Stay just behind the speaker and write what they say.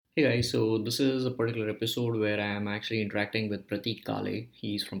Hey guys, so this is a particular episode where I am actually interacting with Pratik Kale.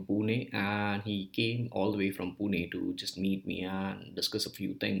 He's from Pune and he came all the way from Pune to just meet me and discuss a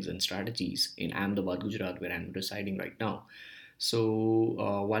few things and strategies in Ahmedabad, Gujarat, where I'm residing right now.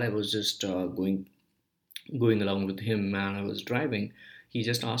 So while I was just going along with him and I was driving, he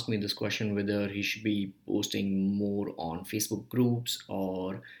just asked me this question whether he should be posting more on Facebook groups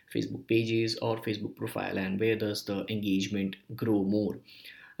or Facebook pages or Facebook profile and where does the engagement grow more.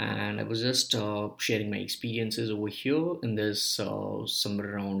 And I was just sharing my experiences over here in this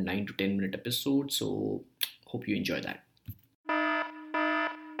somewhere around 9 to 10 minute episode. So hope you enjoy that.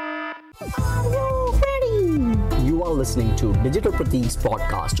 Are you ready? You are listening to Digital Pratik's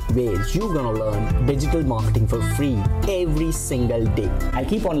podcast where you're gonna learn digital marketing for free every single day. I'll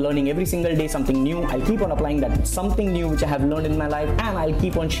keep on learning every single day something new. I'll keep on applying that something new which I have learned in my life, and I'll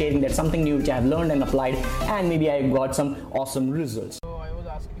keep on sharing that something new which I have learned and applied, and maybe I got some awesome results. So I was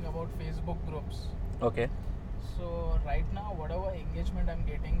asking about Facebook groups. Okay. So right now, whatever engagement I'm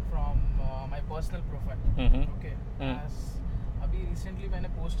getting from my personal profile, okay, as अभी recently मैंने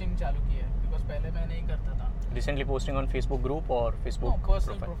posting चालू की है because पहले मैं नहीं करता था. Recently posting on Facebook group or Facebook No,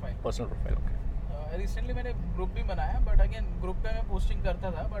 personal profile. Personal profile, okay. Recently मैंने group भी बनाया, but again group पे मैं posting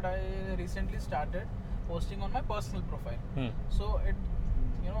करता था, but I recently started posting on my personal profile. So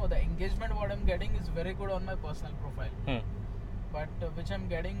the engagement what I'm getting is very good on my personal profile. But which I'm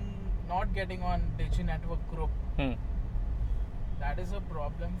not getting on Digi Network group. That is a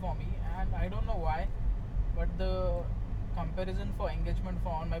problem for me, and I don't know why, but the comparison for engagement for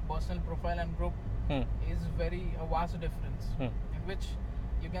on my personal profile and group is a vast difference, in which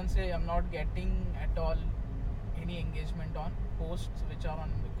you can say I'm not getting at all any engagement on posts which are on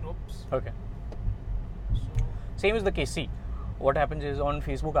the groups. Okay. So Same is the case. See, what happens is on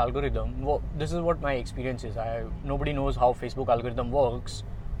Facebook algorithm, this is what my experience is. Nobody knows how Facebook algorithm works.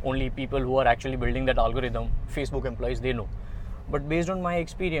 Only people who are actually building that algorithm, Facebook employees, they know. But based on my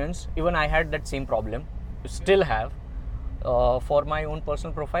experience, even I had that same problem, still have, for my own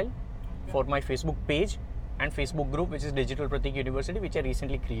personal profile, for my Facebook page and Facebook group, which is Digital Pratik University, which I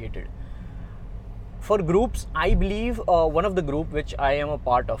recently created. For groups, I believe one of the group which I am a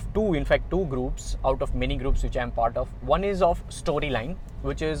part of, two groups out of many groups which I am part of. One is of Storyline,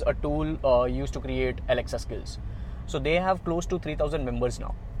 which is a tool used to create Alexa skills. So they have close to 3,000 members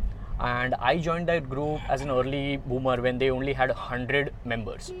now. And I joined that group as an early boomer when they only had 100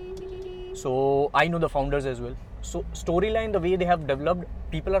 members. So I know the founders as well. So Storyline, the way they have developed,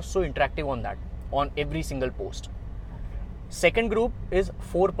 people are so interactive on that, on every single post. Second group is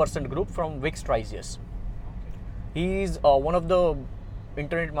 4% group from Vix Trisius. He is one of the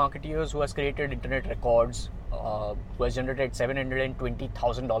internet marketeers who has created internet records, who has generated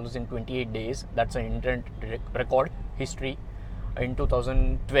 $720,000 in 28 days. That's an internet record history in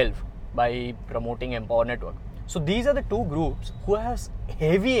 2012 by promoting Empower Network. So these are the two groups who has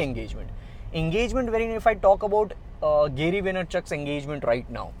heavy engagement. Engagement wherein if I talk about Gary Vaynerchuk's engagement right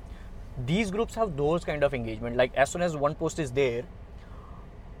now, these groups have those kind of engagement. Like as soon as one post is there,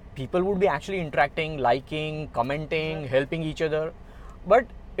 people would be actually interacting, liking, commenting, helping each other. But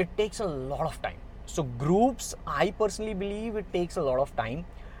it takes a lot of time. So groups, I personally believe it takes a lot of time.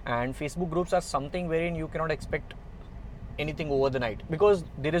 And Facebook groups are something wherein you cannot expect anything over the night, because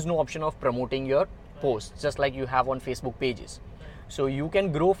there is no option of promoting your posts just like you have on Facebook pages. So you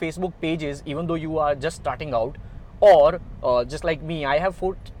can grow Facebook pages even though you are just starting out, or just like me, I have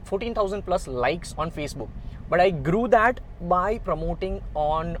 14,000 plus likes on Facebook, but I grew that by promoting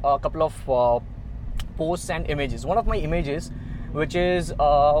on a couple of posts and images. One of my images, which is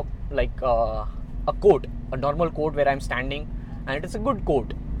like a quote, a normal quote where I'm standing, and it is a good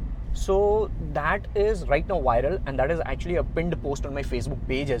quote. So that is right now viral, and that is actually a pinned post on my Facebook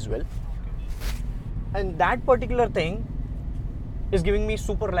page as well. And that particular thing is giving me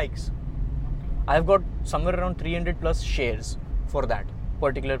super likes. I've got somewhere around 300 plus shares for that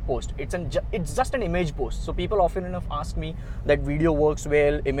particular post. It's just an image post. So people often enough ask me that video works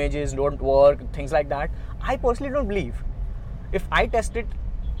well, images don't work, things like that. I personally don't believe. If I test it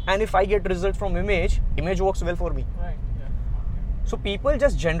and if I get results from image works well for me. right, yeah, So people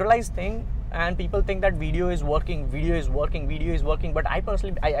just generalize thing, and people think that video is working. But I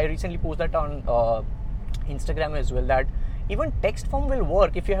recently posted that on Instagram as well, that even text form will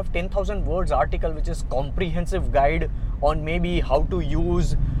work if you have 10,000 words article, which is comprehensive guide on maybe how to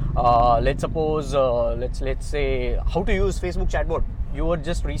use, let's say how to use Facebook chatbot. You were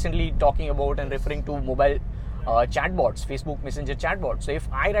just recently talking about and referring to mobile chatbots, Facebook Messenger chatbots. So if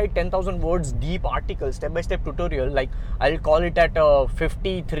I write 10,000 words deep article, step-by-step tutorial, like I'll call it at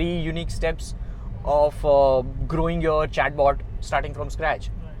 53 unique steps of growing your chatbot starting from scratch.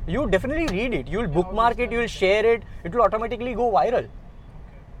 you definitely read it. You'll bookmark it, you'll share it, it will automatically go viral.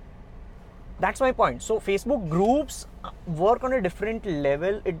 That's my point. So Facebook groups work on a different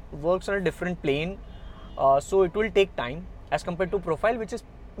level, it works on a different plane. So it will take time as compared to profile,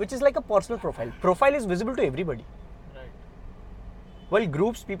 which is like a personal profile. Profile is visible to everybody. Right. While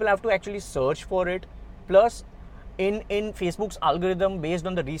groups, people have to actually search for it. Plus, in Facebook's algorithm, based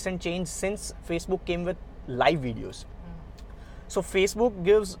on the recent change since Facebook came with live videos. So Facebook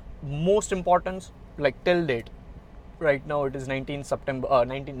gives most importance, like till date. Right now it is 19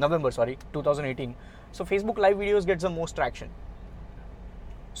 November 2018. So Facebook live videos gets the most traction.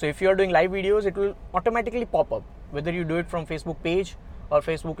 So if you are doing live videos, it will automatically pop up, whether you do it from Facebook page or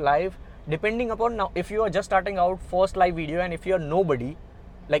Facebook live, depending upon. Now if you are just starting out, first live video, and if you are nobody,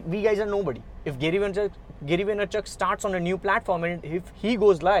 like we guys are nobody. If Gary Vaynerchuk starts on a new platform and if he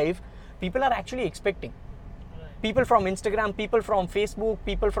goes live, people are actually expecting. People from Instagram, people from Facebook,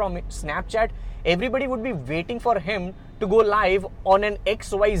 people from Snapchat, everybody would be waiting for him to go live on an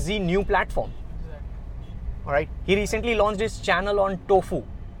XYZ new platform. Exactly. Alright. He recently launched his channel on Tofu. Okay.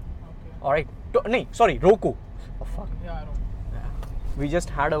 Alright. Roku. Oh fuck. Yeah, I know. We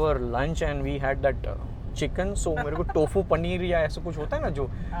just had our lunch and we had that chicken. So मेरे को tofu paneer या ऐसा कुछ होता है ना जो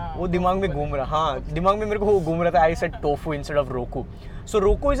वो दिमाग में घूम रहा. हाँ, दिमाग में मेरे को वो घूम रहा था. I said tofu instead of Roku. So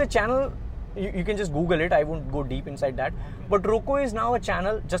Roku is a channel. You can just Google it. I won't go deep inside that. Okay. But Roku is now a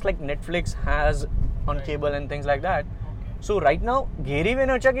channel just like Netflix has on Right. cable and things like that. Okay. So right now, Gary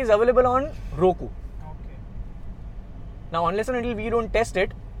Vaynerchuk is available on Roku. Okay. Now, unless and until we don't test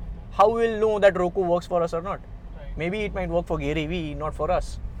it, how we'll know that Roku works for us or not? Right. Maybe it might work for Gary Vee, not for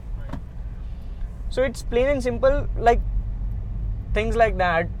us. Right. So it's plain and simple, like things like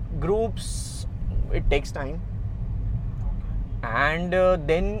that. Groups, it takes time. And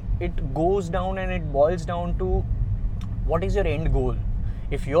then it goes down and it boils down to what is your end goal.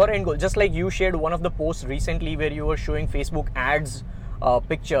 If your end goal, just like you shared one of the posts recently where you were showing Facebook ads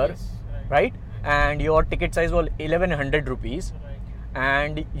picture, Yes, right? And your ticket size was 1100 rupees, Right.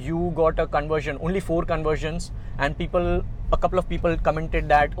 and you got a conversion, only 4 conversions, and a couple of people commented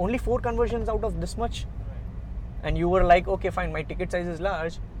that only 4 conversions out of this much. Right. And you were like, okay, fine, my ticket size is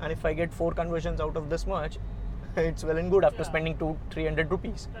large, and if I get 4 conversions out of this much, it's well and good after Yeah. spending 300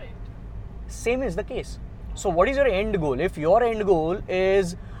 rupees. Right. Same is the case. So what is your end goal? If your end goal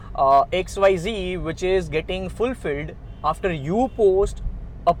is XYZ, which is getting fulfilled after you post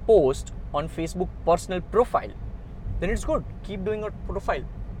a post on Facebook personal profile, then it's good. Keep doing a profile.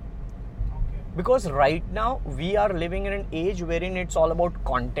 Okay. Because right now we are living in an age wherein it's all about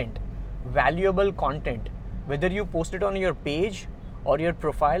content, valuable content. Whether you post it on your page or your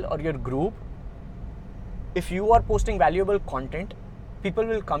profile or your group, if you are posting valuable content, people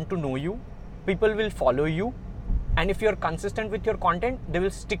will come to know you, people will follow you, and if you're consistent with your content, they will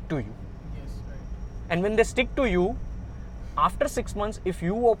stick to you. Yes. Right. And when they stick to you, after 6 months, if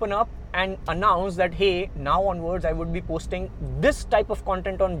you open up and announce that, hey, now onwards I would be posting this type of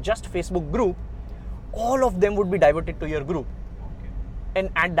content on just Facebook group, all of them would be diverted to your group. Okay. And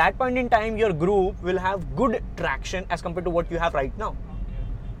at that point in time, your group will have good traction as compared to what you have right now. Okay.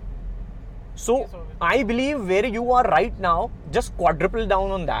 So I believe where you are right now, just quadruple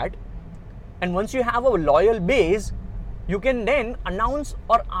down on that. And once you have a loyal base, you can then announce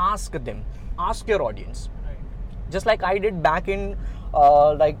or ask them, ask your audience. Right. Just like I did back in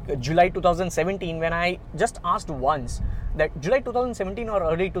like July 2017, when I just asked once that July 2017 or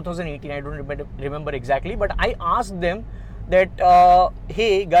early 2018, I don't remember exactly, but I asked them that,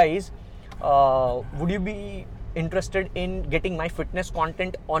 hey guys, would you be interested in getting my fitness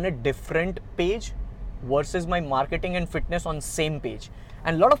content on a different page versus my marketing and fitness on same page?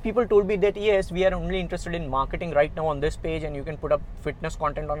 And a lot of people told me that yes, we are only interested in marketing right now on this page, and you can put up fitness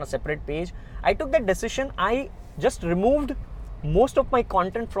content on a separate page. I took that decision. I just removed most of my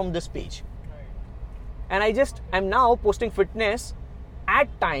content from this page, Right. and I'm now posting fitness at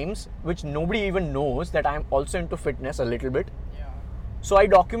times which nobody even knows that I'm also into fitness a little bit. Yeah. So I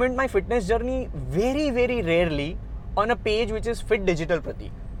document my fitness journey very, very rarely on a page which is Fit Digital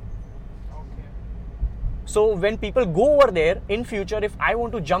Pratik. Okay. So when people go over there in future, if I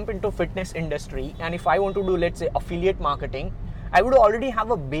want to jump into fitness industry and if I want to do, let's say, affiliate marketing, I would already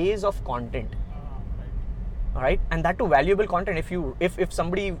have a base of content. Right. All right, and that too valuable content. If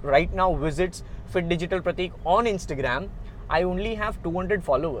somebody right now visits Fit Digital Pratik on Instagram, I only have 200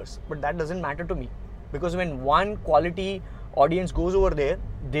 followers, but that doesn't matter to me, because when one quality audience goes over there,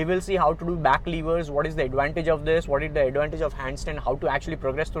 they will see how to do back levers, what is the advantage of this, what is the advantage of handstand, how to actually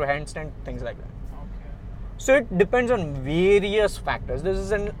progress through handstand, things like that. Okay. So it depends on various factors. This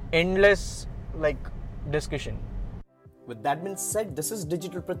is an endless discussion. With that being said, this is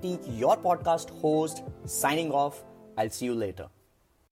Digital Pratik, your podcast host, signing off. I'll see you later.